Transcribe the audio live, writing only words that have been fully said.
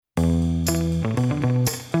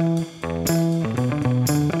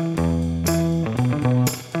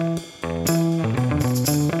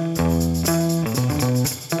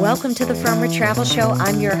Welcome to the Frommer Travel Show.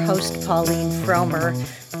 I'm your host, Pauline Frommer.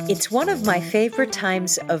 It's one of my favorite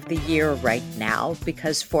times of the year right now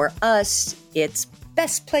because for us, it's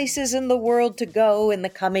best places in the world to go in the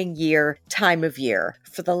coming year, time of year.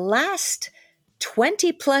 For the last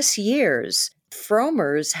 20 plus years,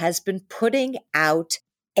 Frommer's has been putting out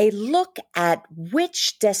a look at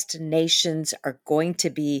which destinations are going to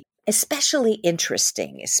be especially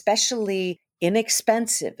interesting, especially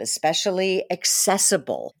inexpensive, especially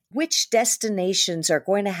accessible. Which destinations are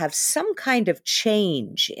going to have some kind of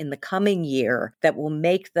change in the coming year that will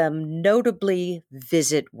make them notably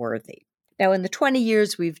visit-worthy? Now, in the 20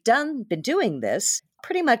 years we've been doing this,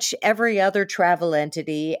 pretty much every other travel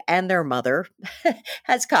entity and their mother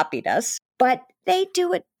has copied us, but they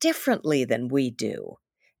do it differently than we do.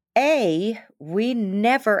 We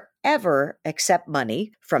never, ever accept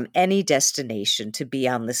money from any destination to be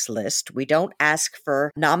on this list. We don't ask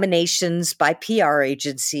for nominations by PR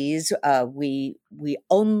agencies. We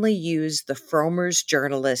only use the Frommer's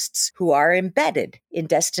journalists who are embedded in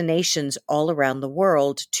destinations all around the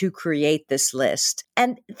world to create this list.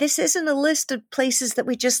 And this isn't a list of places that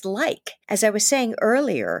we just like. As I was saying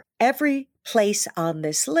earlier, every place on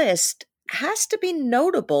this list has to be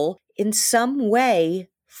notable in some way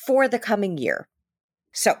for the coming year.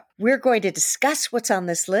 So we're going to discuss what's on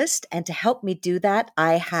this list. And to help me do that,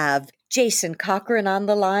 I have Jason Cochran on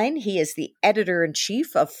the line. He is the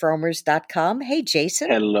editor-in-chief of Frommers.com. Hey, Jason.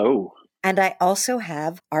 Hello. And I also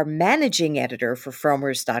have our managing editor for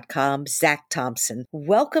Frommers.com, Zach Thompson.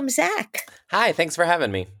 Welcome, Zach. Hi, thanks for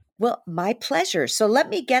having me. Well, my pleasure. So let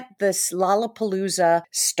me get this Lollapalooza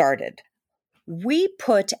started. We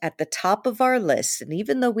put at the top of our list, and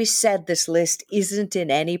even though we said this list isn't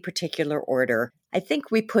in any particular order, I think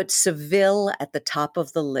we put Seville at the top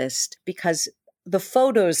of the list because the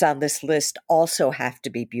photos on this list also have to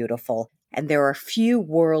be beautiful. And there are few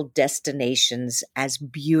world destinations as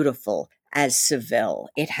beautiful as Seville.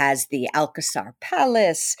 It has the Alcazar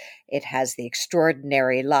Palace. It has the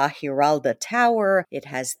extraordinary La Giralda Tower. It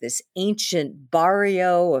has this ancient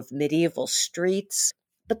barrio of medieval streets.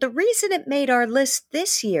 But the reason it made our list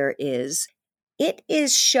this year is it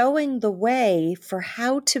is showing the way for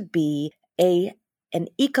how to be an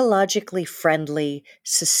ecologically friendly,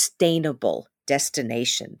 sustainable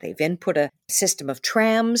destination. They've input a system of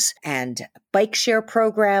trams and bike share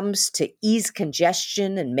programs to ease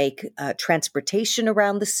congestion and make transportation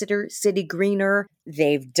around the city greener.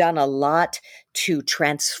 They've done a lot to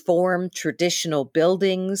transform traditional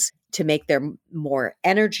buildings to make them more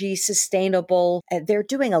energy sustainable. They're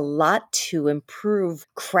doing a lot to improve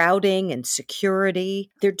crowding and security.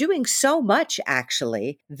 They're doing so much,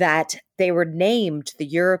 actually, that they were named the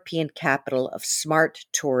European Capital of Smart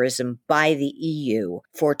Tourism by the EU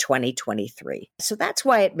for 2023. So that's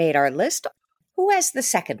why it made our list. Who has the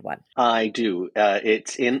second one? I do.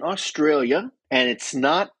 It's in Australia, and it's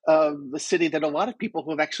not the city that a lot of people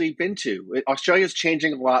have actually been to. Australia is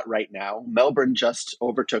changing a lot right now. Melbourne just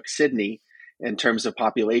overtook Sydney in terms of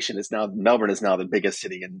population. Melbourne is now the biggest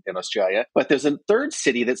city in Australia. But there's a third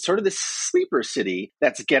city that's sort of this sleeper city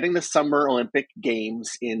that's getting the Summer Olympic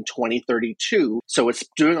Games in 2032. So it's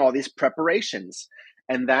doing all these preparations.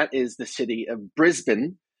 And that is the city of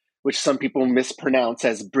Brisbane, which some people mispronounce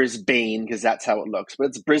as Brisbane because that's how it looks. But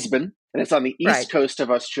it's Brisbane, and it's on the east coast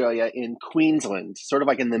of Australia in Queensland, sort of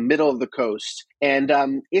like in the middle of the coast. And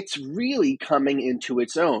it's really coming into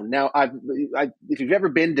its own. Now, if you've ever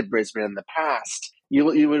been to Brisbane in the past, you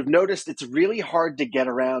would have noticed it's really hard to get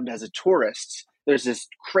around as a tourist. There's this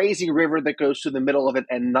crazy river that goes through the middle of it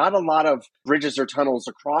and not a lot of bridges or tunnels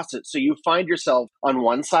across it. So you find yourself on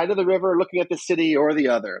one side of the river looking at the city or the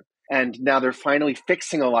other. And now they're finally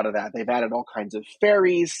fixing a lot of that. They've added all kinds of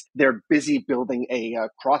ferries. They're busy building a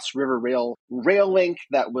cross-river rail link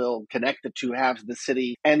that will connect the two halves of the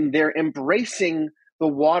city. And they're embracing the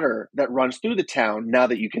water that runs through the town now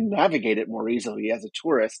that you can navigate it more easily as a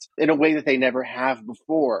tourist in a way that they never have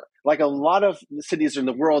before. Like a lot of cities in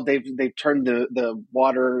the world, they've turned the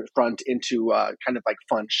waterfront into kind of like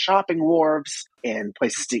fun shopping wharves and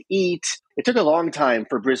places to eat. It took a long time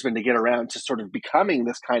for Brisbane to get around to sort of becoming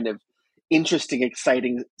this kind of interesting,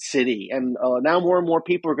 exciting city. And now more and more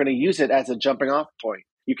people are going to use it as a jumping off point.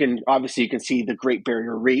 You can see the Great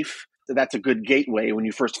Barrier Reef. So that's a good gateway when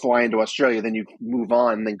you first fly into Australia, then you move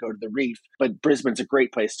on and then go to the reef. But Brisbane's a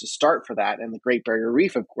great place to start for that. And the Great Barrier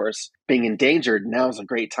Reef, of course, being endangered, now is a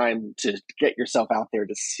great time to get yourself out there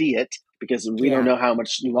to see it because we don't know how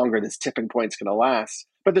much longer this tipping point's going to last.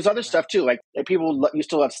 But there's other stuff too. Like people used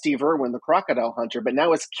to love Steve Irwin, the crocodile hunter, but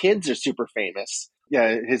now his kids are super famous.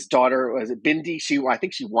 Yeah, his daughter, was it Bindi? I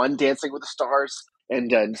think she won Dancing with the Stars.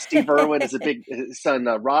 And Steve Irwin is his son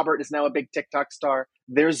Robert is now a big TikTok star.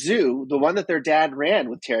 Their zoo, the one that their dad ran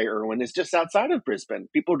with Terry Irwin, is just outside of Brisbane.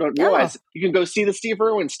 People don't realize you can go see the Steve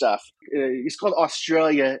Irwin stuff. It's called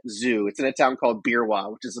Australia Zoo. It's in a town called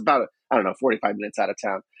Beerwah, which is about 45 minutes out of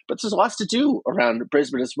town. But there's lots to do around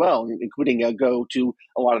Brisbane as well, including go to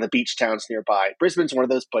a lot of the beach towns nearby. Brisbane's one of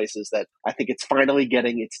those places that I think it's finally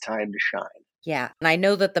getting its time to shine. Yeah. And I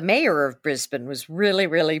know that the mayor of Brisbane was really,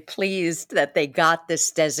 really pleased that they got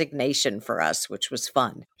this designation for us, which was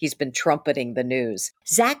fun. He's been trumpeting the news.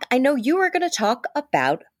 Zach, I know you are going to talk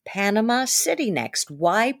about Panama City next.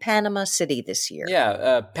 Why Panama City this year?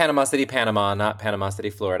 Yeah, Panama City, Panama, not Panama City,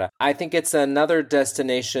 Florida. I think it's another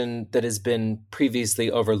destination that has been previously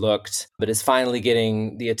overlooked, but is finally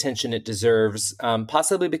getting the attention it deserves,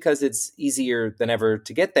 possibly because it's easier than ever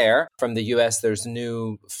to get there. From the U.S., there's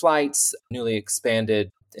new flights, newly expanded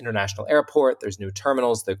international airport, there's new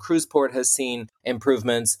terminals, the cruise port has seen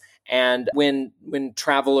improvements. And when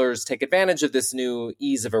travelers take advantage of this new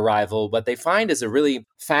ease of arrival, what they find is a really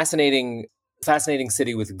fascinating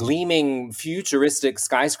city with gleaming futuristic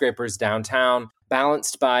skyscrapers downtown,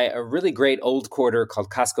 balanced by a really great old quarter called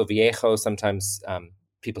Casco Viejo. Sometimes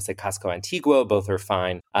people say Casco Antiguo, both are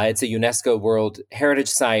fine. It's a UNESCO World Heritage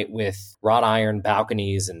Site with wrought iron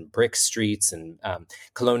balconies and brick streets and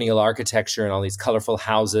colonial architecture and all these colorful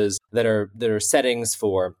houses that are settings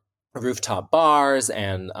for rooftop bars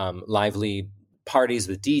and lively parties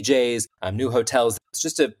with DJs, new hotels. It's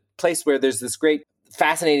just a place where there's this great,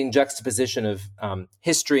 fascinating juxtaposition of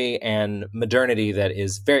history and modernity that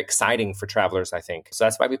is very exciting for travelers, I think. So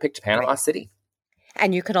that's why we picked Panama City.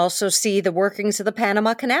 And you can also see the workings of the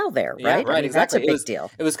Panama Canal there, right? Yeah, right, I mean, exactly. That's a big deal.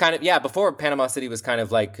 It was kind of, before Panama City was kind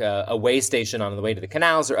of like a way station on the way to the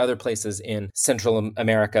canals or other places in Central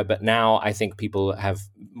America. But now I think people have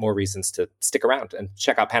more reasons to stick around and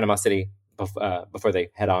check out Panama City before they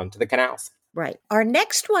head on to the canals. Right. Our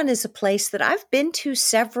next one is a place that I've been to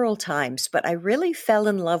several times, but I really fell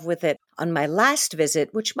in love with it on my last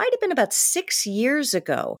visit, which might have been about 6 years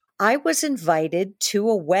ago. I was invited to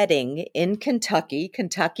a wedding in Kentucky.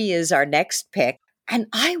 Kentucky is our next pick. And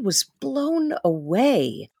I was blown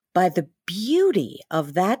away by the beauty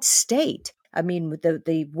of that state. I mean,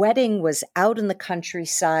 the wedding was out in the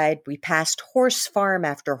countryside. We passed horse farm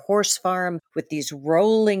after horse farm with these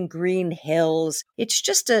rolling green hills. It's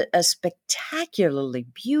just a spectacularly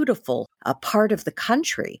beautiful part of the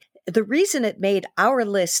country. The reason it made our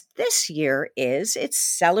list this year is it's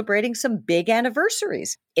celebrating some big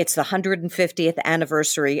anniversaries. It's the 150th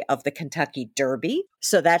anniversary of the Kentucky Derby,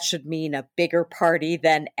 so that should mean a bigger party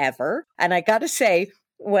than ever. And I got to say,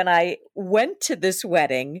 when I went to this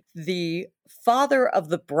wedding, the father of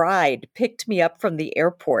the bride picked me up from the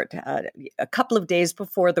airport a couple of days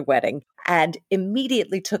before the wedding and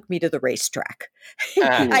immediately took me to the racetrack.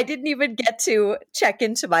 I didn't even get to check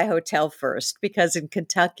into my hotel first because in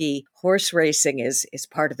Kentucky, horse racing is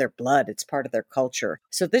part of their blood. It's part of their culture.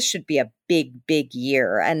 So this should be a big, big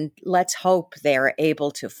year. And let's hope they're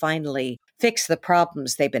able to finally fix the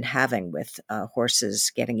problems they've been having with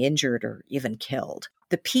horses getting injured or even killed.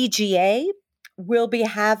 The PGA will be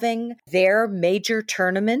having their major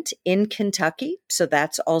tournament in Kentucky. So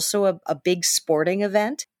that's also a big sporting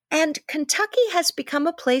event. And Kentucky has become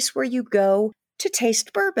a place where you go to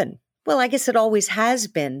taste bourbon. Well, I guess it always has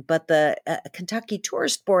been, but the Kentucky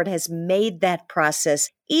Tourist Board has made that process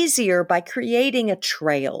easier by creating a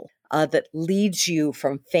trail that leads you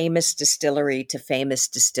from famous distillery to famous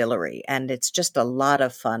distillery. And it's just a lot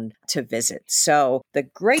of fun to visit. So the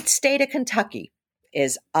great state of Kentucky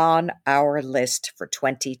is on our list for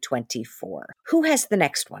 2024. Who has the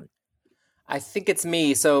next one? I think it's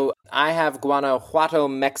me. So I have Guanajuato,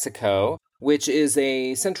 Mexico, which is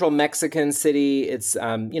a central Mexican city. It's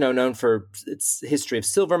known for its history of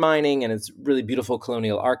silver mining and its really beautiful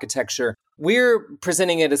colonial architecture. We're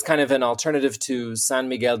presenting it as kind of an alternative to San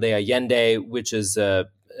Miguel de Allende, which is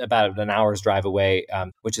about an hour's drive away,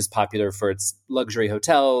 which is popular for its luxury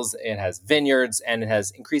hotels. It has vineyards, and it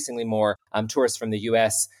has increasingly more tourists from the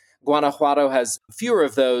U.S. Guanajuato has fewer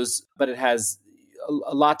of those, but it has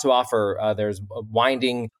a lot to offer. There's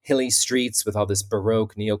winding, hilly streets with all this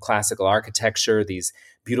Baroque neoclassical architecture, these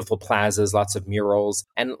beautiful plazas, lots of murals,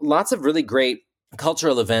 and lots of really great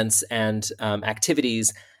cultural events and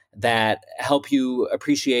activities that help you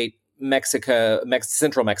appreciate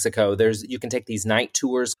Central Mexico. You can take these night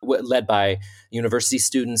tours led by university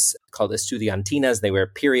students called estudiantinas. They wear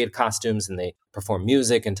period costumes and they perform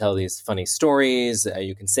music and tell these funny stories.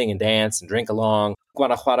 You can sing and dance and drink along.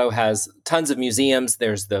 Guanajuato has tons of museums.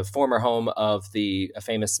 There's the former home of the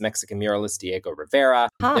famous Mexican muralist Diego Rivera.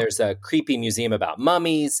 There's a creepy museum about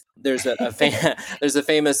mummies. There's there's a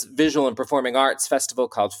famous visual and performing arts festival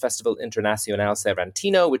called Festival Internacional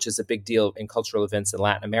Cervantino, which is a big deal in cultural events in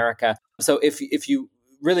Latin America. So if you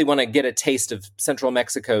really want to get a taste of central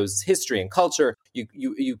Mexico's history and culture,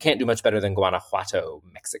 you can't do much better than Guanajuato,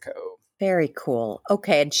 Mexico. Very cool.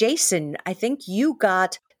 Okay, and Jason, I think you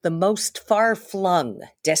got the most far-flung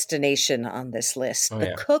destination on this list,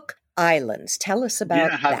 the Cook Islands. Tell us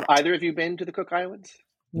about have that. either of you been to the Cook Islands?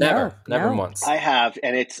 Never once. I have,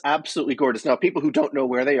 and it's absolutely gorgeous. Now, people who don't know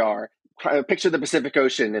where they are, picture the Pacific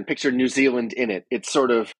Ocean and picture New Zealand in it. It's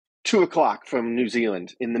sort of 2:00 from New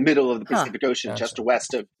Zealand in the middle of the Pacific Ocean, just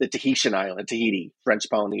west of the Tahitian island, Tahiti, French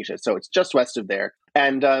Polynesia. So it's just west of there.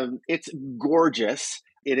 And it's gorgeous.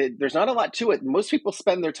 There's not a lot to it. Most people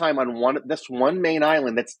spend their time on this one main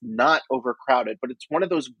island that's not overcrowded, but it's one of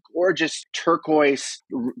those gorgeous turquoise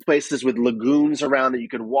places with lagoons around that you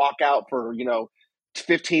could walk out for,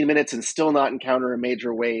 15 minutes and still not encounter a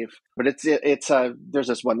major wave. But there's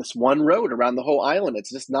this one road around the whole island.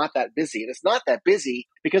 It's just not that busy. And it's not that busy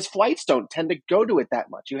because flights don't tend to go to it that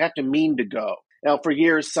much. You have to mean to go. Now, for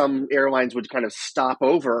years, some airlines would kind of stop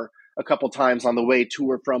over a couple times on the way to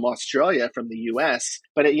or from Australia from the US.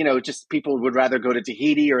 But, just people would rather go to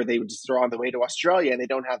Tahiti or they would just throw on the way to Australia and they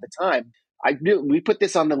don't have the time. We put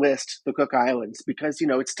this on the list, the Cook Islands, because,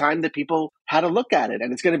 it's time that people had a look at it.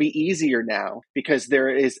 And it's going to be easier now because there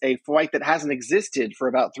is a flight that hasn't existed for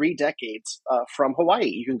about 3 decades from Hawaii.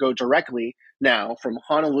 You can go directly now from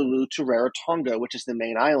Honolulu to Rarotonga, which is the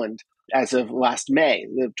main island, as of last May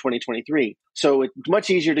of 2023. So it's much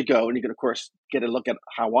easier to go. And you can, of course, get a look at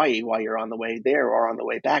Hawaii while you're on the way there or on the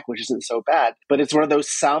way back, which isn't so bad. But it's one of those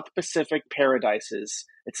South Pacific paradises.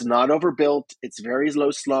 It's not overbuilt. It's very low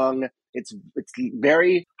slung. It's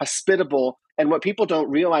very hospitable. And what people don't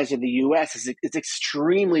realize in the U.S. is it's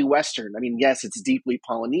extremely Western. I mean, yes, it's deeply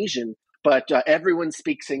Polynesian, but everyone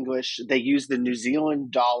speaks English. They use the New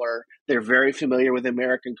Zealand dollar. They're very familiar with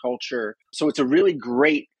American culture. So it's a really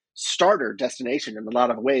great starter destination in a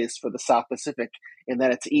lot of ways for the South Pacific, in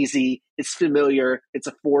that it's easy, it's familiar, it's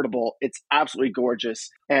affordable, it's absolutely gorgeous,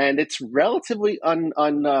 and it's relatively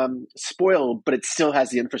unspoiled, but it still has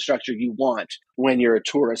the infrastructure you want when you're a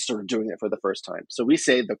tourist or doing it for the first time. So we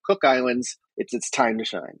say the Cook Islands, it's time to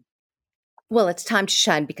shine. Well, it's time to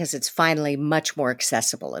shine because it's finally much more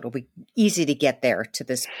accessible. It'll be easy to get there to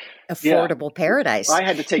this affordable paradise. I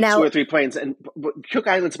had to take 2 or 3 planes. And Cook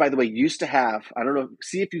Islands, by the way, used to have, I don't know,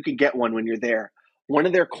 see if you can get one when you're there. One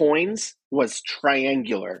of their coins was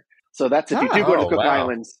triangular. So that's if you do go to Cook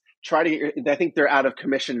Islands, try to get I think they're out of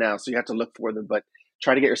commission now, so you have to look for them. But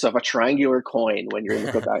try to get yourself a triangular coin when you're in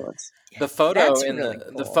the Cook Islands. The photo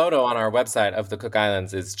the photo on our website of the Cook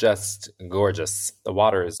Islands is just gorgeous. The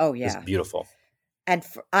water is beautiful. And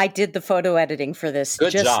I did the photo editing for this.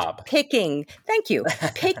 Good job. Picking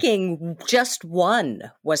just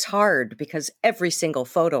one was hard because every single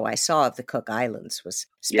photo I saw of the Cook Islands was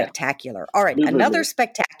spectacular. All right, another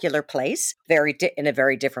spectacular place, in a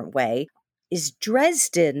very different way, is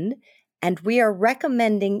Dresden, and we are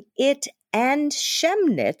recommending it and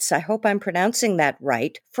Chemnitz. I hope I'm pronouncing that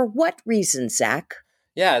right. For what reason, Zach?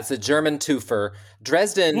 Yeah, it's a German twofer.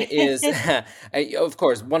 Dresden is, of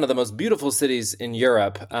course, one of the most beautiful cities in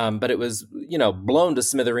Europe, but it was, blown to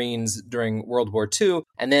smithereens during World War II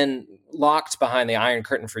and then locked behind the Iron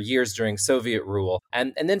Curtain for years during Soviet rule.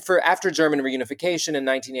 And then after German reunification in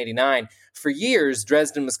 1989, for years,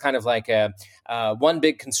 Dresden was kind of like a one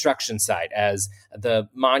big construction site as the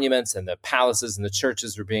monuments and the palaces and the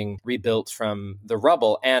churches were being rebuilt from the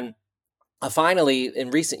rubble. And finally,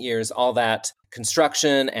 in recent years, all that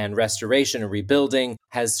construction and restoration and rebuilding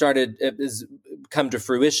has come to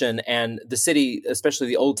fruition. And the city, especially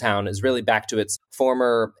the Old Town, is really back to its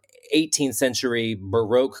former 18th century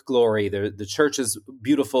Baroque glory. The church is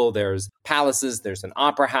beautiful. There's palaces. There's an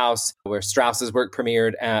opera house where Strauss's work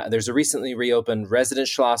premiered. There's a recently reopened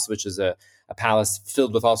Residenzschloss, which is a palace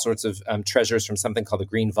filled with all sorts of treasures from something called the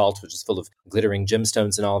Green Vault, which is full of glittering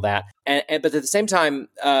gemstones and all that. But at the same time,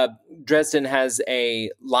 Dresden has a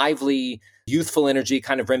lively, youthful energy,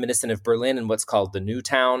 kind of reminiscent of Berlin and what's called the New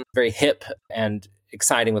Town. Very hip and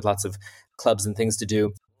exciting with lots of clubs and things to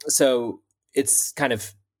do. So it's kind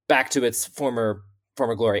of back to its former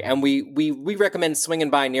glory. And we recommend swinging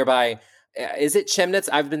by nearby is it Chemnitz?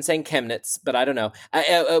 I've been saying Chemnitz, but I don't know,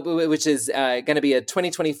 which is going to be a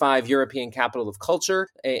 2025 European Capital of Culture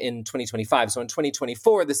in 2025. So in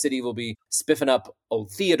 2024, the city will be spiffing up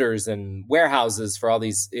old theaters and warehouses for all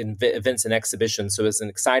these events and exhibitions. So it's an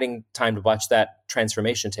exciting time to watch that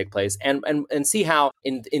transformation take place and see how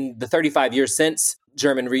in the 35 years since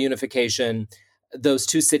German reunification, those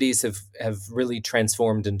two cities have really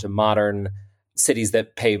transformed into modern cities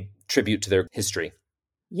that pay tribute to their history.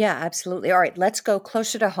 Yeah, absolutely. All right, let's go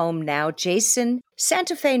closer to home now. Jason,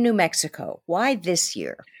 Santa Fe, New Mexico. Why this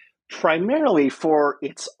year? Primarily for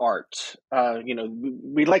its art.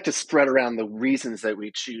 We like to spread around the reasons that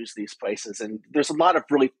we choose these places. And there's a lot of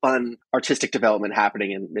really fun artistic development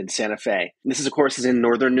happening in Santa Fe. This is, of course, in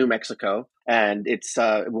northern New Mexico. And it's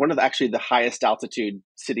one of the highest altitude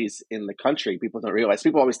cities in the country. People don't realize.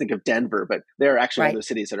 People always think of Denver, but there are actually other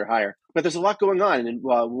cities that are higher. But there's a lot going on. And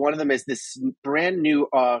one of them is this brand new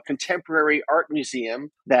contemporary art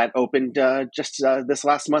museum that opened just this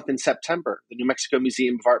last month in September, the New Mexico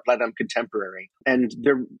Museum of Art Blenheim Contemporary. And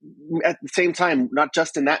they're at the same time, not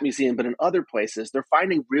just in that museum, but in other places, they're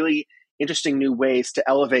finding really interesting new ways to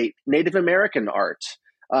elevate Native American art.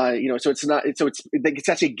 So it's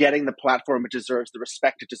actually getting the platform it deserves, the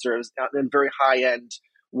respect it deserves in very high end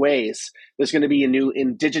ways. There's going to be a new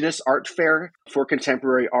Indigenous art fair for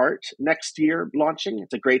contemporary art next year launching.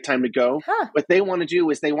 It's a great time to go. What they want to do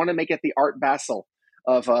is they want to make it the Art Basel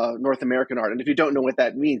of North American art. And if you don't know what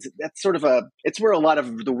that means, that's it's where a lot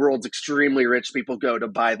of the world's extremely rich people go to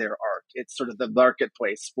buy their art. It's sort of the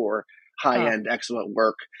marketplace for high-end, excellent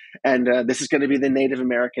work. And this is going to be the Native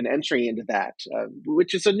American entry into that,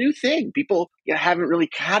 which is a new thing. People haven't really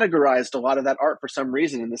categorized a lot of that art for some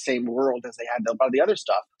reason in the same world as they had a lot of the other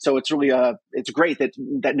stuff. So it's really, it's great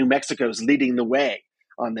that New Mexico is leading the way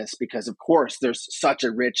on this because, of course, there's such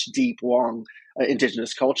a rich, deep, long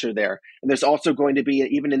Indigenous culture there. And there's also going to be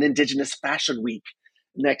even an Indigenous Fashion Week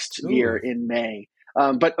next year in May.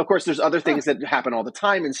 But, of course, there's other things that happen all the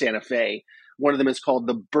time in Santa Fe. One of them is called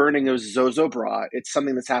the burning of Zozobra. It's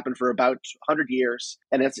something that's happened for about 100 years.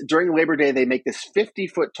 And it's during Labor Day, they make this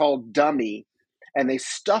 50-foot tall dummy and they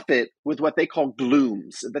stuff it with what they call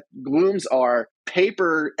glooms. The glooms are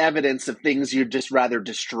paper evidence of things you'd just rather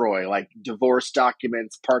destroy, like divorce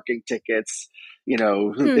documents, parking tickets,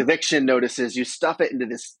 eviction notices. You stuff it into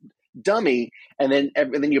this dummy and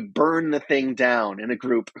then you burn the thing down in a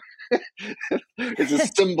group. It's a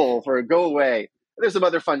symbol for go away. There's some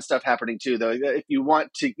other fun stuff happening too, though. If you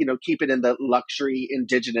want to, keep it in the luxury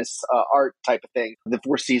Indigenous art type of thing, the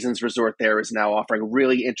Four Seasons Resort there is now offering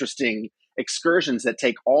really interesting excursions that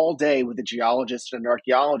take all day with a geologist and an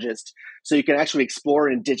archaeologist, so you can actually explore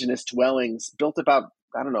Indigenous dwellings built about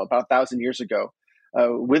 1,000 years ago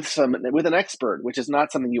with an expert, which is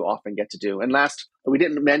not something you often get to do. And last, we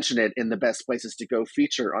didn't mention it in the best places to go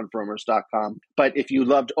feature on Fromers.com, but if you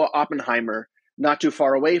loved Oppenheimer, not too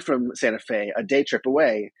far away from Santa Fe, a day trip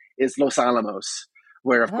away, is Los Alamos,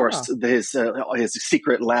 where, of course, his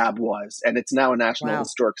secret lab was. And it's now a National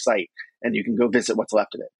Historic Site, and you can go visit what's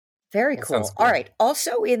left of it. Very cool. All right.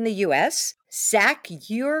 Also in the U.S., Zach,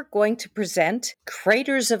 you're going to present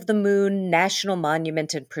Craters of the Moon National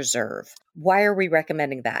Monument and Preserve. Why are we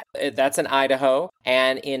recommending that? That's in Idaho.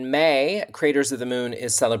 And in May, Craters of the Moon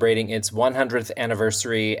is celebrating its 100th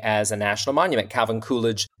anniversary as a national monument. Calvin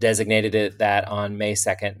Coolidge designated it that on May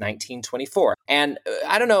 2nd, 1924. And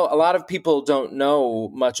I don't know, a lot of people don't know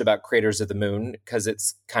much about Craters of the Moon because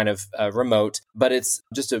it's kind of remote, but it's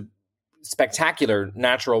just a spectacular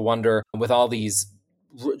natural wonder with all these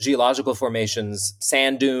geological formations,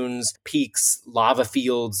 sand dunes, peaks, lava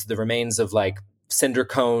fields, the remains of cinder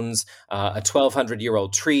cones, a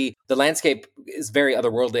 1,200-year-old tree. The landscape is very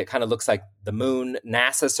otherworldly. It kind of looks like the moon.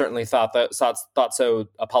 NASA certainly thought so.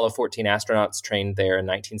 Apollo 14 astronauts trained there in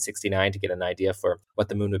 1969 to get an idea for what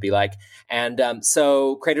the moon would be like. And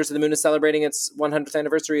so Craters of the Moon is celebrating its 100th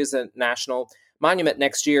anniversary as a national monument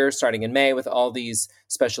next year, starting in May, with all these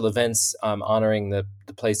special events honoring the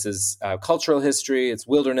place's cultural history, its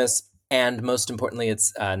wilderness, and most importantly,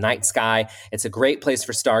 its night sky. It's a great place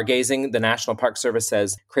for stargazing. The National Park Service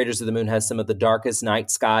says Craters of the Moon has some of the darkest night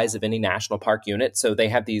skies of any national park unit. So they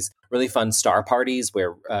have these really fun star parties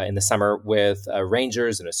where in the summer with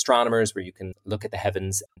rangers and astronomers where you can look at the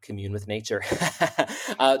heavens and commune with nature.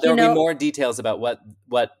 There'll be more details about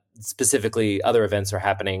what specifically other events are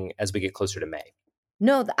happening as we get closer to May.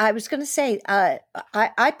 No, I was going to say,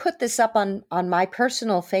 I put this up on my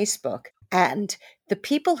personal Facebook, and the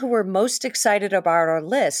people who were most excited about our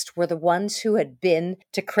list were the ones who had been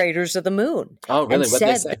to Craters of the Moon Oh, and really? What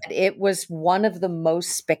they said say? that it was one of the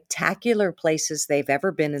most spectacular places they've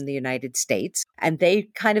ever been in the United States. And they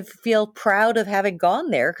kind of feel proud of having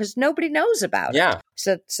gone there because nobody knows about Yeah.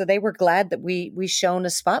 it. So they were glad that we shone a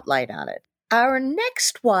spotlight on it. Our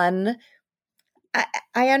next one,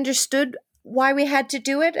 I understood why we had to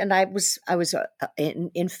do it, and I was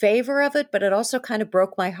in favor of it, but it also kind of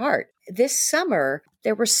broke my heart. This summer,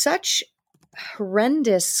 there were such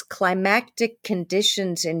horrendous climactic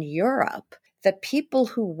conditions in Europe that people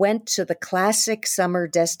who went to the classic summer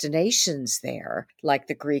destinations there, like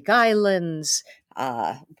the Greek islands,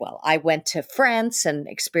 I went to France and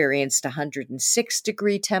experienced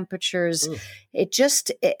 106-degree temperatures. Ooh. It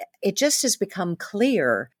just has become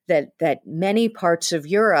clear that many parts of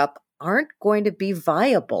Europe aren't going to be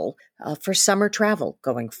viable for summer travel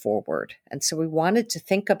going forward. And so we wanted to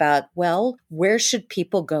think about, well, where should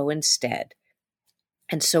people go instead?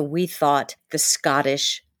 And so we thought the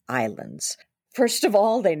Scottish islands. First of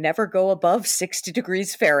all, they never go above 60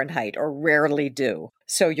 degrees Fahrenheit, or rarely do.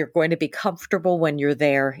 So you're going to be comfortable when you're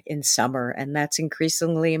there in summer, and that's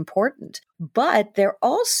increasingly important. But they're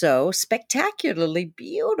also spectacularly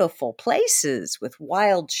beautiful places with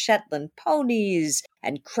wild Shetland ponies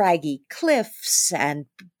and craggy cliffs and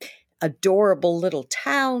adorable little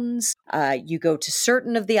towns. You go to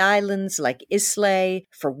certain of the islands like Islay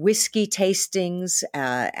for whiskey tastings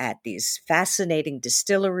at these fascinating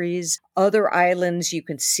distilleries. Other islands you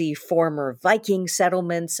can see former Viking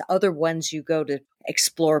settlements. Other ones you go to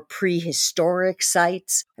explore prehistoric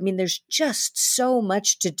sites. I mean, there's just so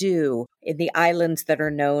much to do in the islands that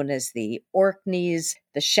are known as the Orkneys,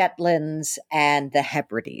 the Shetlands, and the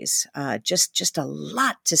Hebrides. Just a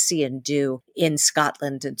lot to see and do in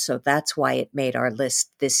Scotland. And so that's why it made our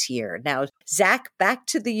list this year. Now, Zach, back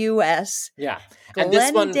to the U.S. Yeah. And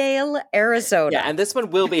this one, Glendale, Arizona. yeah, and this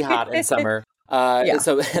one will be hot in summer.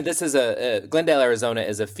 So this is Glendale, Arizona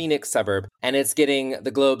is a Phoenix suburb, and it's getting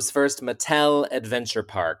the globe's first Mattel Adventure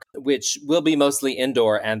Park, which will be mostly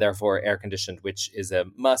indoor and therefore air conditioned, which is a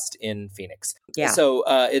must in Phoenix. Yeah. So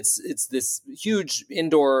it's this huge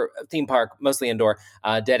indoor theme park, mostly indoor,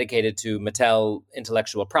 dedicated to Mattel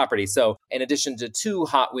intellectual property. So in addition to 2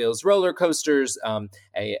 Hot Wheels roller coasters, a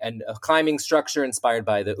climbing structure inspired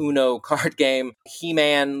by the Uno card game,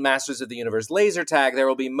 He-Man, Masters of the Universe laser tag, there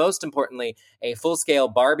will be, most importantly, a full-scale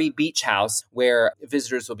Barbie beach house where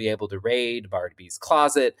visitors will be able to raid Barbie's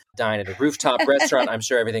closet, dine at a rooftop restaurant. I'm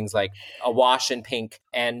sure everything's like awash in pink,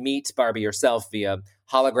 and meet Barbie herself via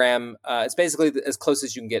hologram. It's basically as close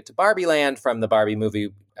as you can get to Barbie Land from the Barbie movie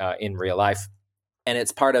in real life. And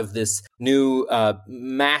it's part of this new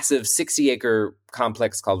massive 60-acre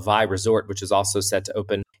complex called Vi Resort, which is also set to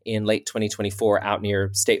open in late 2024 out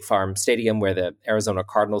near State Farm Stadium, where the Arizona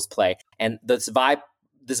Cardinals play. And this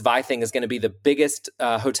Vi thing is going to be the biggest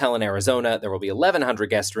hotel in Arizona. There will be 1,100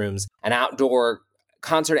 guest rooms, an outdoor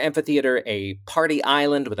concert amphitheater, a party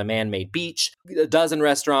island with a man-made beach, a dozen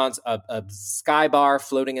restaurants, a sky bar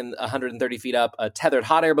floating in 130 feet up, a tethered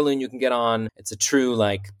hot air balloon you can get on. It's a true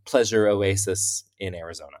pleasure oasis in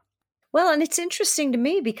Arizona. Well, and it's interesting to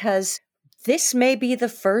me because this may be the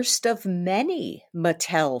first of many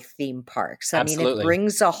Mattel theme parks. I mean, it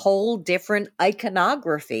brings a whole different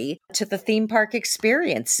iconography to the theme park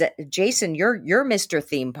experience. Jason, you're Mr.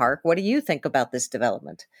 Theme Park. What do you think about this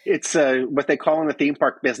development? It's what they call in the theme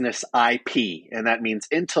park business IP, and that means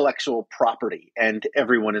intellectual property. And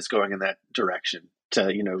everyone is going in that direction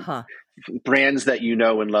to, brands that you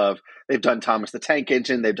know and love. They've done Thomas the Tank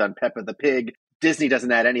Engine. They've done Peppa the Pig. Disney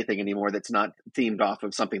doesn't add anything anymore that's not themed off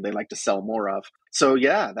of something they like to sell more of. So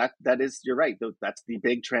yeah, that is, you're right. That's the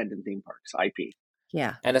big trend in theme parks, IP.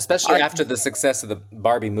 Yeah. And especially after the success of the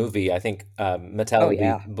Barbie movie, I think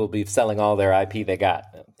Mattel will be selling all their IP they got.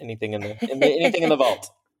 Anything in the vault.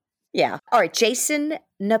 Yeah. All right, Jason,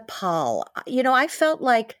 Nepal. I felt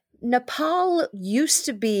like Nepal used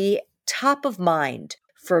to be top of mind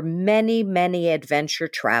for many, many adventure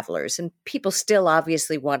travelers, and people still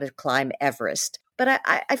obviously want to climb Everest. But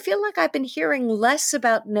I feel like I've been hearing less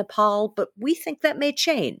about Nepal, but we think that may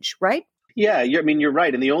change, right? Yeah, you're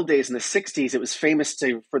right. In the old days, in the 60s, it was famous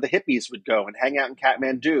for the hippies would go and hang out in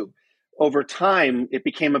Kathmandu. Over time, it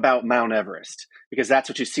became about Mount Everest because that's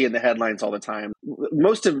what you see in the headlines all the time.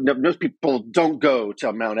 Most people don't go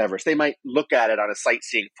to Mount Everest. They might look at it on a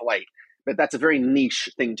sightseeing flight, but that's a very niche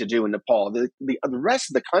thing to do in Nepal. The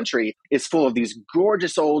rest of the country is full of these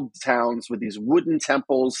gorgeous old towns with these wooden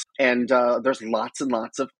temples, and there's lots and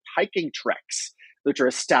lots of hiking treks, which are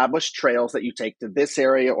established trails that you take to this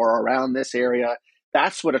area or around this area.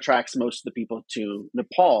 That's what attracts most of the people to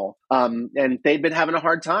Nepal. And they'd been having a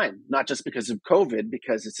hard time, not just because of COVID,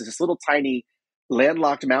 because it's this little tiny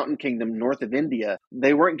landlocked mountain kingdom north of India.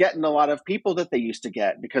 They weren't getting a lot of people that they used to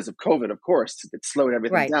get because of COVID, of course. It slowed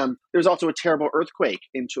everything down. There was also a terrible earthquake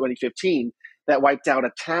in 2015 that wiped out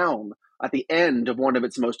a town at the end of one of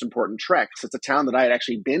its most important treks. It's a town that I had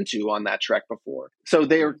actually been to on that trek before. So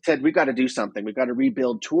they said, we've got to do something. We've got to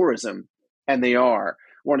rebuild tourism. And they are.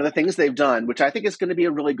 One of the things they've done, which I think is going to be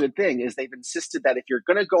a really good thing, is they've insisted that if you're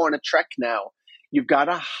going to go on a trek now, you've got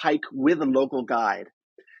to hike with a local guide.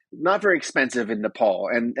 Not very expensive in Nepal.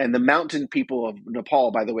 And the mountain people of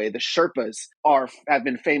Nepal, by the way, the Sherpas, have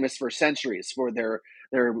been famous for centuries for their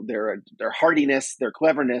hardiness, their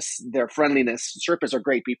cleverness, their friendliness. Sherpas are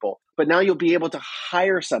great people. But now you'll be able to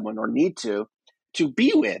hire someone, or need to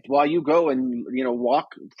be with while you go and walk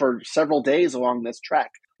for several days along this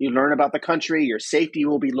trek. You learn about the country, your safety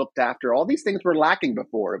will be looked after. All these things were lacking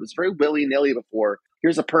before. It was very willy-nilly before.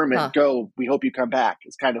 Here's a permit, go, we hope you come back.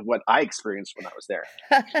 It's kind of what I experienced when I was there.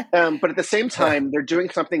 But at the same time, they're doing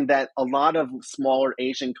something that a lot of smaller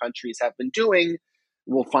Asian countries have been doing.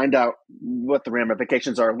 We'll find out what the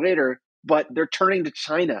ramifications are later, but they're turning to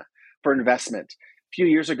China for investment. A few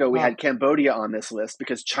years ago, we had Cambodia on this list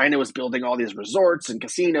because China was building all these resorts and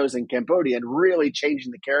casinos in Cambodia and really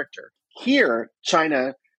changing the character. Here,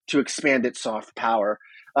 China, to expand its soft power,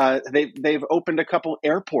 they've opened a couple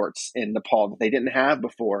airports in Nepal that they didn't have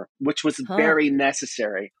before, which was very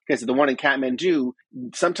necessary, because the one in Kathmandu,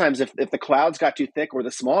 sometimes if the clouds got too thick or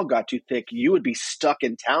the smog got too thick, you would be stuck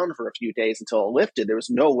in town for a few days until it lifted. There was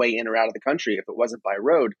no way in or out of the country if it wasn't by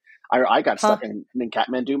road. I got stuck in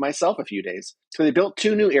Kathmandu myself a few days. So they built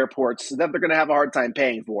 2 new airports that they're going to have a hard time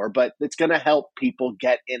paying for, but it's going to help people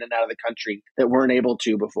get in and out of the country that weren't able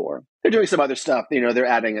to before. They're doing some other stuff. They're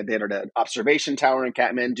adding an observation tower in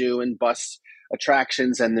Kathmandu and bus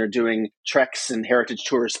attractions, and they're doing treks and heritage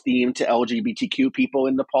tours themed to LGBTQ people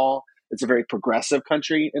in Nepal. It's a very progressive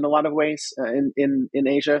country in a lot of ways in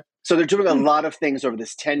Asia. So they're doing a lot of things over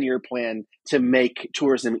this 10-year plan to make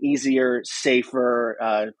tourism easier,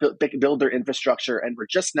 safer, build their infrastructure. And we're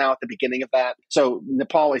just now at the beginning of that. So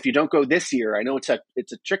Nepal, if you don't go this year, I know it's a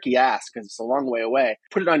tricky ask because it's a long way away.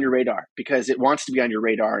 Put it on your radar, because it wants to be on your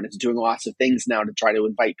radar, and it's doing lots of things now to try to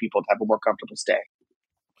invite people to have a more comfortable stay.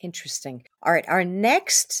 Interesting. All right. Our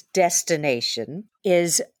next destination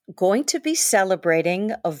is going to be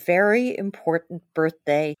celebrating a very important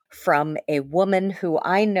birthday from a woman who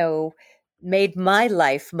I know made my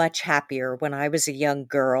life much happier when I was a young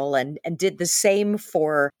girl, and did the same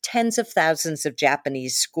for tens of thousands of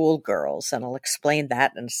Japanese schoolgirls. And I'll explain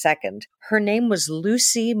that in a second. Her name was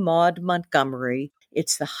Lucy Maud Montgomery.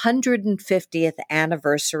 It's the 150th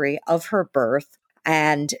anniversary of her birth.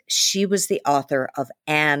 And she was the author of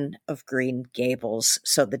Anne of Green Gables.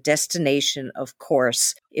 So the destination, of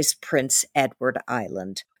course, is Prince Edward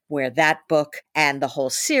Island, where that book and the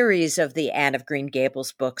whole series of the Anne of Green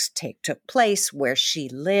Gables books took place, where she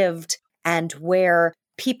lived, and where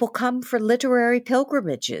people come for literary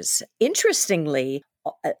pilgrimages. Interestingly,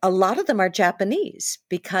 a lot of them are Japanese,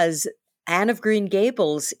 because Anne of Green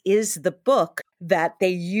Gables is the book that they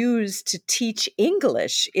use to teach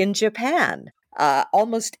English in Japan.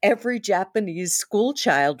 Almost every Japanese school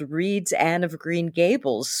child reads Anne of Green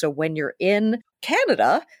Gables. So when you're in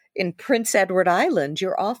Canada, in Prince Edward Island,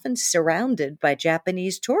 you're often surrounded by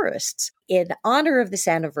Japanese tourists. In honor of this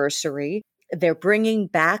anniversary, they're bringing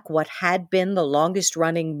back what had been the longest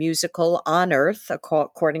running musical on Earth,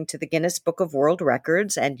 according to the Guinness Book of World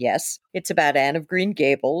Records. And yes, it's about Anne of Green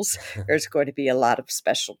Gables. There's going to be a lot of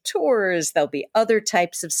special tours. There'll be other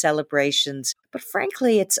types of celebrations. But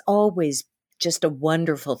frankly, it's always just a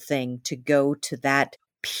wonderful thing to go to that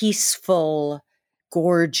peaceful,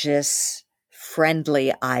 gorgeous,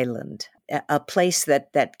 friendly island, a place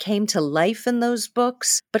that came to life in those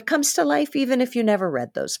books, but comes to life even if you never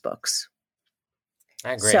read those books.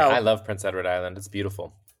 I agree. I love Prince Edward Island. It's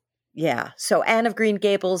beautiful. Yeah. So Anne of Green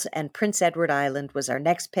Gables and Prince Edward Island was our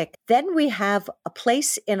next pick. Then we have a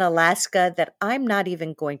place in Alaska that I'm not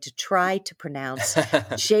even going to try to pronounce.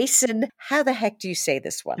 Jason, how the heck do you say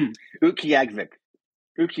this one? Utqiagvik.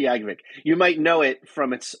 Utqiagvik. You might know it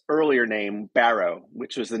from its earlier name, Barrow,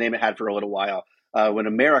 which was the name it had for a little while when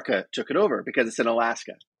America took it over, because it's in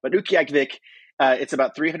Alaska. But Utqiagvik, it's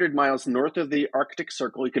about 300 miles north of the Arctic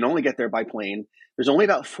Circle. You can only get there by plane. There's only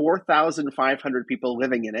about 4,500 people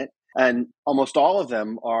living in it. And almost all of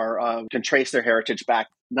them are can trace their heritage back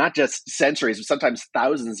not just centuries, but sometimes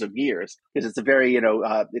thousands of years, because it's a very,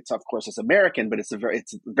 it's of course it's American, but it's a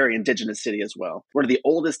very indigenous city as well. One of the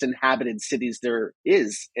oldest inhabited cities there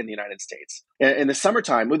is in the United States. In the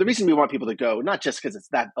summertime, well, the reason we want people to go, not just because it's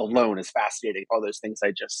that alone is fascinating, all those things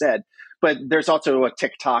I just said, but there's also a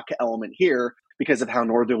TikTok element here because of how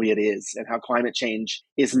northerly it is and how climate change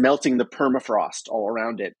is melting the permafrost all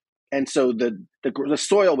around it. And so the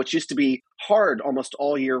soil, which used to be hard almost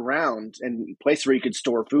all year round and a place where you could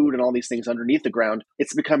store food and all these things underneath the ground,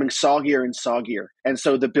 it's becoming soggier and soggier. And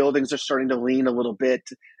so the buildings are starting to lean a little bit.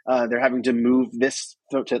 They're having to move this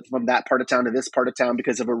from that part of town to this part of town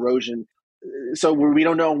because of erosion. So we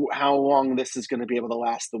don't know how long this is going to be able to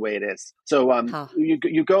last the way it is. So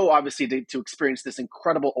you go obviously to experience this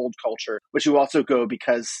incredible old culture, but you also go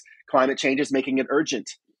because climate change is making it urgent.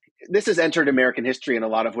 This has entered American history in a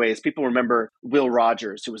lot of ways. People remember Will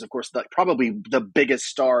Rogers, who was, of course, probably the biggest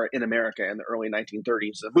star in America in the early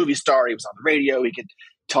 1930s. A movie star. He was on the radio. He could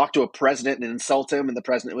talk to a president and insult him, and the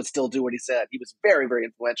president would still do what he said. He was very, very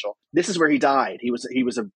influential. This is where he died. He was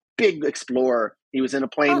a big explorer. He was in a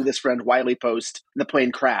plane with his friend Wiley Post, and the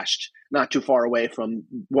plane crashed not too far away from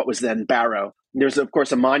what was then Barrow. There's, of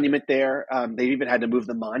course, a monument there. They even had to move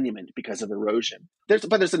the monument because of erosion. There's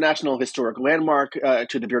a National Historic Landmark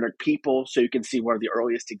to the Burnett people, so you can see one of the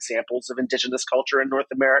earliest examples of indigenous culture in North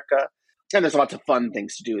America. And there's lots of fun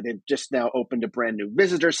things to do. They've just now opened a brand new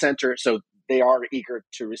visitor center, so they are eager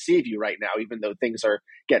to receive you right now, even though things are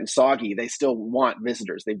getting soggy. They still want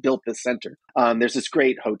visitors. They built this center. There's this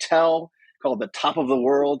great hotel called the Top of the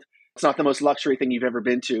World. It's not the most luxury thing you've ever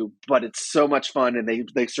been to, but it's so much fun. And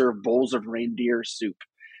they serve bowls of reindeer soup,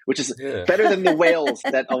 which is better than the whales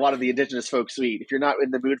that a lot of the indigenous folks eat. If you're not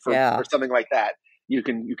in the mood for something like that, you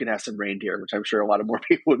can have some reindeer, which I'm sure a lot of more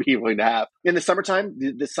people would be willing to have. In the summertime,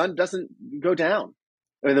 the sun doesn't go down.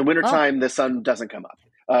 In the wintertime, the sun doesn't come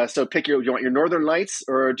up. So do you want your northern lights,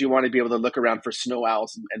 or do you want to be able to look around for snow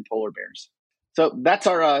owls and polar bears? So that's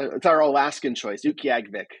our Alaskan choice,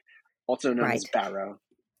 Utqiagvik, also known as Barrow.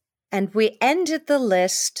 And we ended the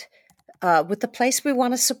list with the place we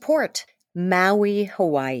want to support, Maui,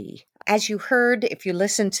 Hawaii. As you heard, if you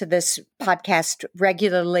listen to this podcast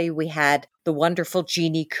regularly, we had the wonderful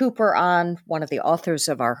Jeannie Cooper on, one of the authors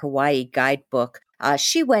of our Hawaii guidebook.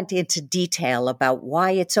 She went into detail about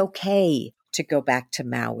why it's okay to go back to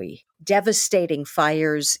Maui. Devastating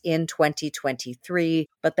fires in 2023,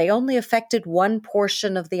 but they only affected one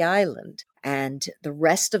portion of the island. And the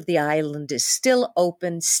rest of the island is still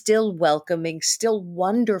open, still welcoming, still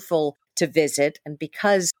wonderful to visit. And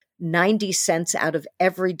because 90 cents out of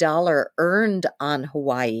every dollar earned on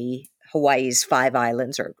Hawaii's 5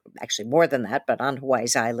 islands, or actually more than that, but on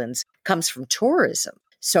Hawaii's islands, comes from tourism.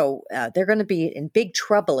 So they're going to be in big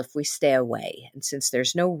trouble if we stay away. And since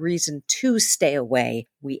there's no reason to stay away,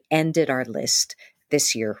 we ended our list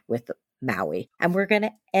this year with Maui. And we're going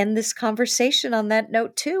to end this conversation on that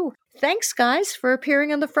note too. Thanks, guys, for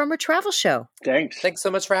appearing on the Frommer Travel Show. Thanks. Thanks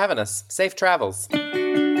so much for having us. Safe travels.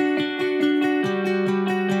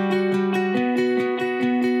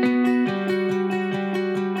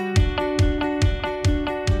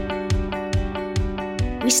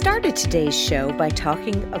 We started today's show by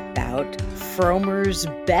talking about Frommer's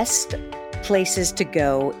best places to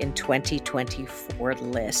go in 2024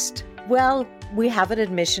 list. Well, we have an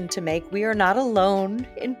admission to make. We are not alone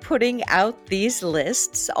in putting out these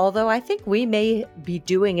lists, although I think we may be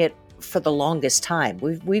doing it for the longest time.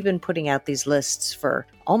 We've been putting out these lists for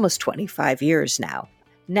almost 25 years now.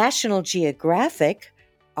 National Geographic,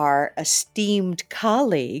 our esteemed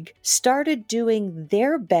colleague, started doing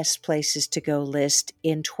their best places to go list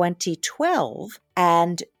in 2012.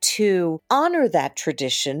 And to honor that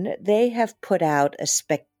tradition, they have put out a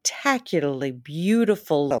spectacularly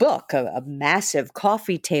beautiful book, a massive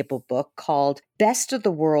coffee table book called Best of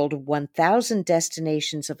the World, 1,000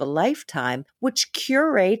 Destinations of a Lifetime, which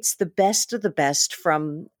curates the best of the best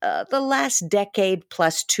from the last decade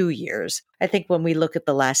plus 2 years. I think when we look at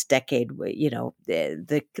the last decade,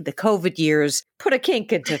 the COVID years put a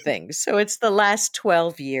kink into things. So it's the last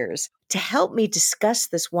 12 years. To help me discuss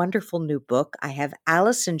this wonderful new book, I have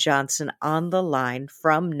Allison Johnson on the line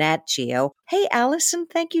from Nat Geo. Hey, Allison,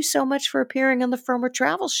 thank you so much for appearing on the Frommer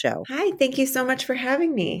Travel Show. Hi, thank you so much for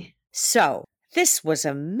having me. So, this was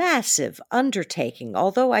a massive undertaking,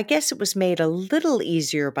 although I guess it was made a little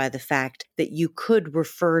easier by the fact that you could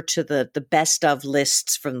refer to the best of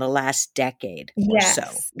lists from the last decade or so,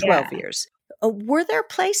 12 years. Were there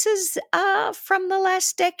places from the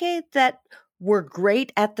last decade that were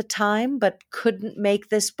great at the time but couldn't make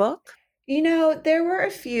this book? There were a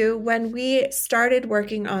few. When we started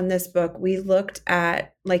working on this book, we looked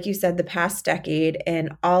at, like you said, the past decade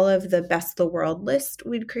and all of the best of the world list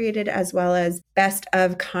we'd created, as well as best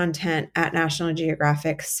of content at National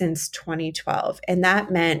Geographic since 2012. And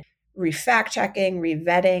that meant re-fact checking,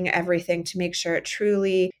 re-vetting everything to make sure it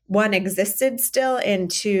truly, one, existed still, and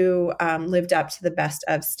two, lived up to the best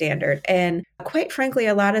of standard. And quite frankly,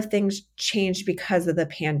 a lot of things changed because of the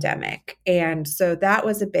pandemic. And so that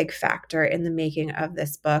was a big factor in the making of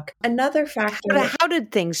this book. Another factor. How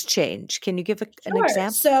did things change? Can you give an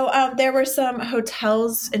example? So there were some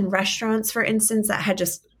hotels and restaurants, for instance, that had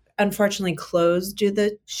just unfortunately closed due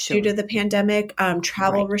to the pandemic.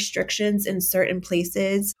 Travel restrictions in certain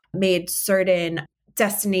places made certain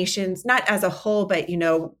destinations, not as a whole, but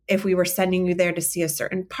if we were sending you there to see a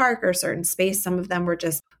certain park or certain space, some of them were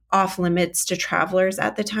just off limits to travelers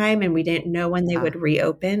at the time, and we didn't know when they would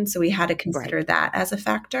reopen. So we had to consider that as a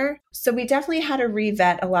factor. So we definitely had to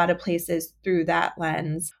revet a lot of places through that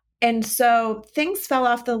lens. And so things fell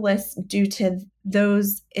off the list due to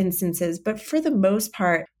those instances. But for the most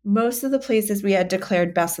part, most of the places we had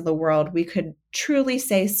declared best of the world, we could truly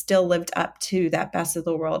say still lived up to that best of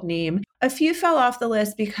the world name. A few fell off the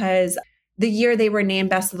list because the year they were named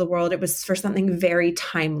best of the world, it was for something very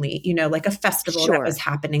timely, like a festival that was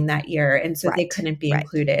happening that year. And so they couldn't be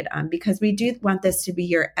included because we do want this to be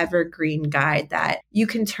your evergreen guide that you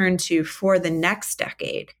can turn to for the next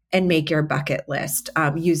decade and make your bucket list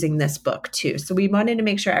using this book too. So we wanted to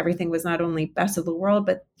make sure everything was not only best of the world,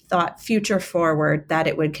 but thought future forward that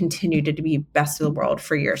it would continue to be best of the world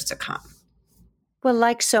for years to come. Well,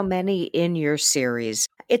 like so many in your series,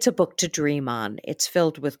 it's a book to dream on. It's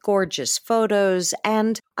filled with gorgeous photos,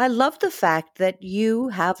 and I love the fact that you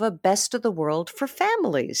have a best of the world for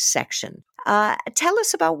families section. Tell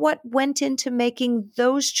us about what went into making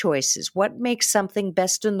those choices. What makes something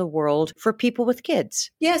best in the world for people with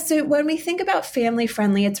kids? Yeah, so when we think about family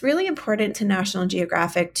friendly, it's really important to National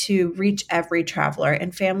Geographic to reach every traveler,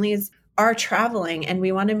 and families are traveling, and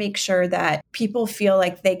we want to make sure that people feel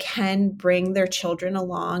like they can bring their children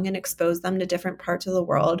along and expose them to different parts of the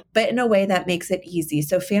world, but in a way that makes it easy.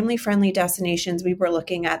 So family-friendly destinations, we were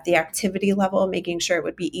looking at the activity level, making sure it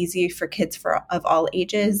would be easy for kids of all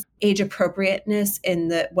ages, age appropriateness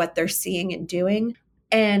in what they're seeing and doing.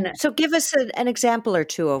 And so give us an example or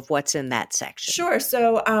two of what's in that section. Sure.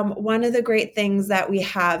 So one of the great things that we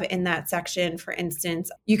have in that section, for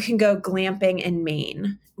instance, you can go glamping in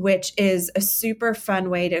Maine, which is a super fun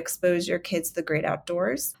way to expose your kids to the great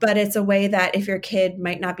outdoors. But it's a way that if your kid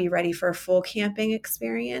might not be ready for a full camping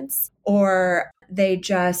experience, or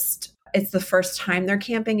it's the first time they're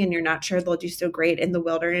camping and you're not sure they'll do so great in the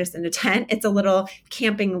wilderness in a tent. It's a little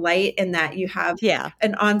camping light in that you have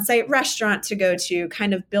an on-site restaurant to go to,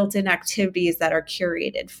 kind of built-in activities that are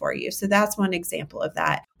curated for you. So that's one example of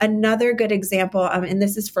that. Another good example, and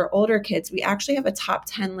this is for older kids, we actually have a top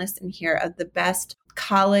 10 list in here of the best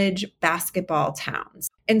college basketball towns.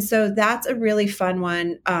 And so that's a really fun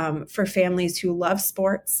one for families who love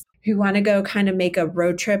sports, who want to go kind of make a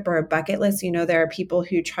road trip or a bucket list. There are people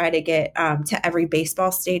who try to get to every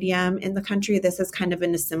baseball stadium in the country. This is kind of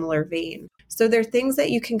in a similar vein. So there are things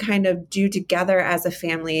that you can kind of do together as a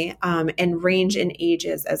family and range in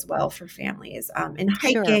ages as well for families, and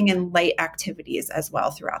hiking and light activities as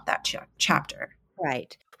well throughout that chapter.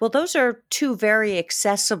 Right. Well, those are two very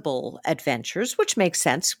accessible adventures, which makes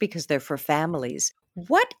sense because they're for families.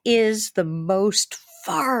 What is the most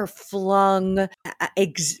far-flung,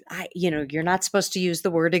 you're not supposed to use the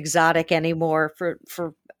word exotic anymore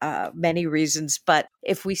for many reasons, but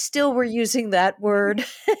if we still were using that word,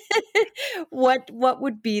 what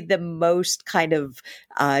would be the most kind of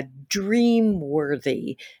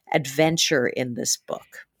dream-worthy adventure in this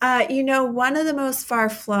book? One of the most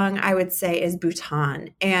far-flung, I would say, is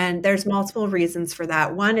Bhutan. And there's multiple reasons for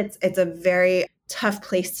that. One, it's a very tough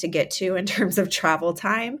place to get to in terms of travel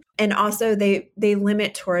time. And also they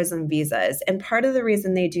limit tourism visas. And part of the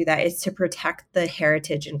reason they do that is to protect the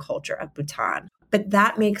heritage and culture of Bhutan. But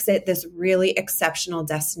that makes it this really exceptional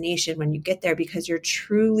destination when you get there, because you're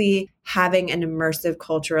truly having an immersive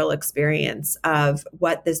cultural experience of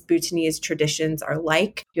what this Bhutanese traditions are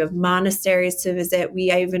like. You have monasteries to visit.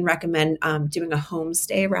 I even recommend doing a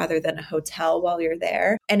homestay rather than a hotel while you're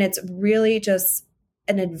there. And it's really just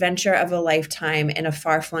an adventure of a lifetime in a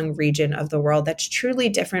far-flung region of the world that's truly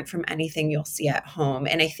different from anything you'll see at home.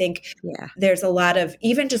 And I think there's a lot of,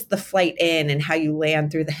 even just the flight in and how you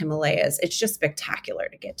land through the Himalayas, it's just spectacular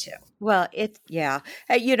to get to. Well,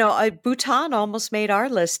 Bhutan almost made our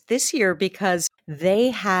list this year because they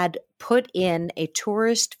had put in a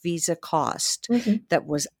tourist visa cost that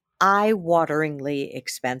was eye-wateringly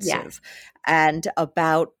expensive. Yes. And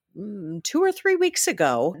about 2 or 3 weeks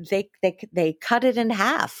ago, they cut it in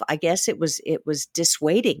half. I guess it was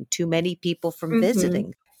dissuading too many people from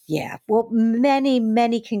visiting. Yeah. Well, many,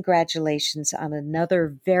 many congratulations on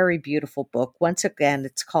another very beautiful book. Once again,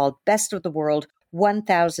 it's called Best of the World,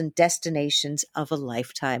 1,000 Destinations of a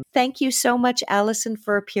Lifetime. Thank you so much, Allison,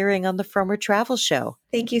 for appearing on the Frommer Travel Show.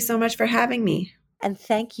 Thank you so much for having me. And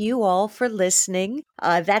thank you all for listening.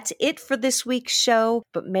 That's it for this week's show.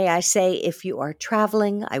 But may I say, if you are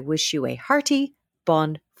traveling, I wish you a hearty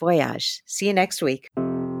bon voyage. See you next week.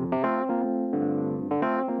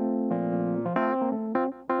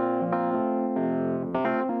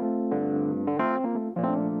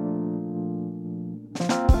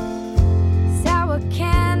 Sour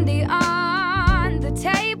candy on the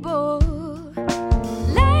table.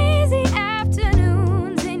 Lazy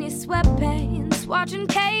afternoons in your sweatpants, watching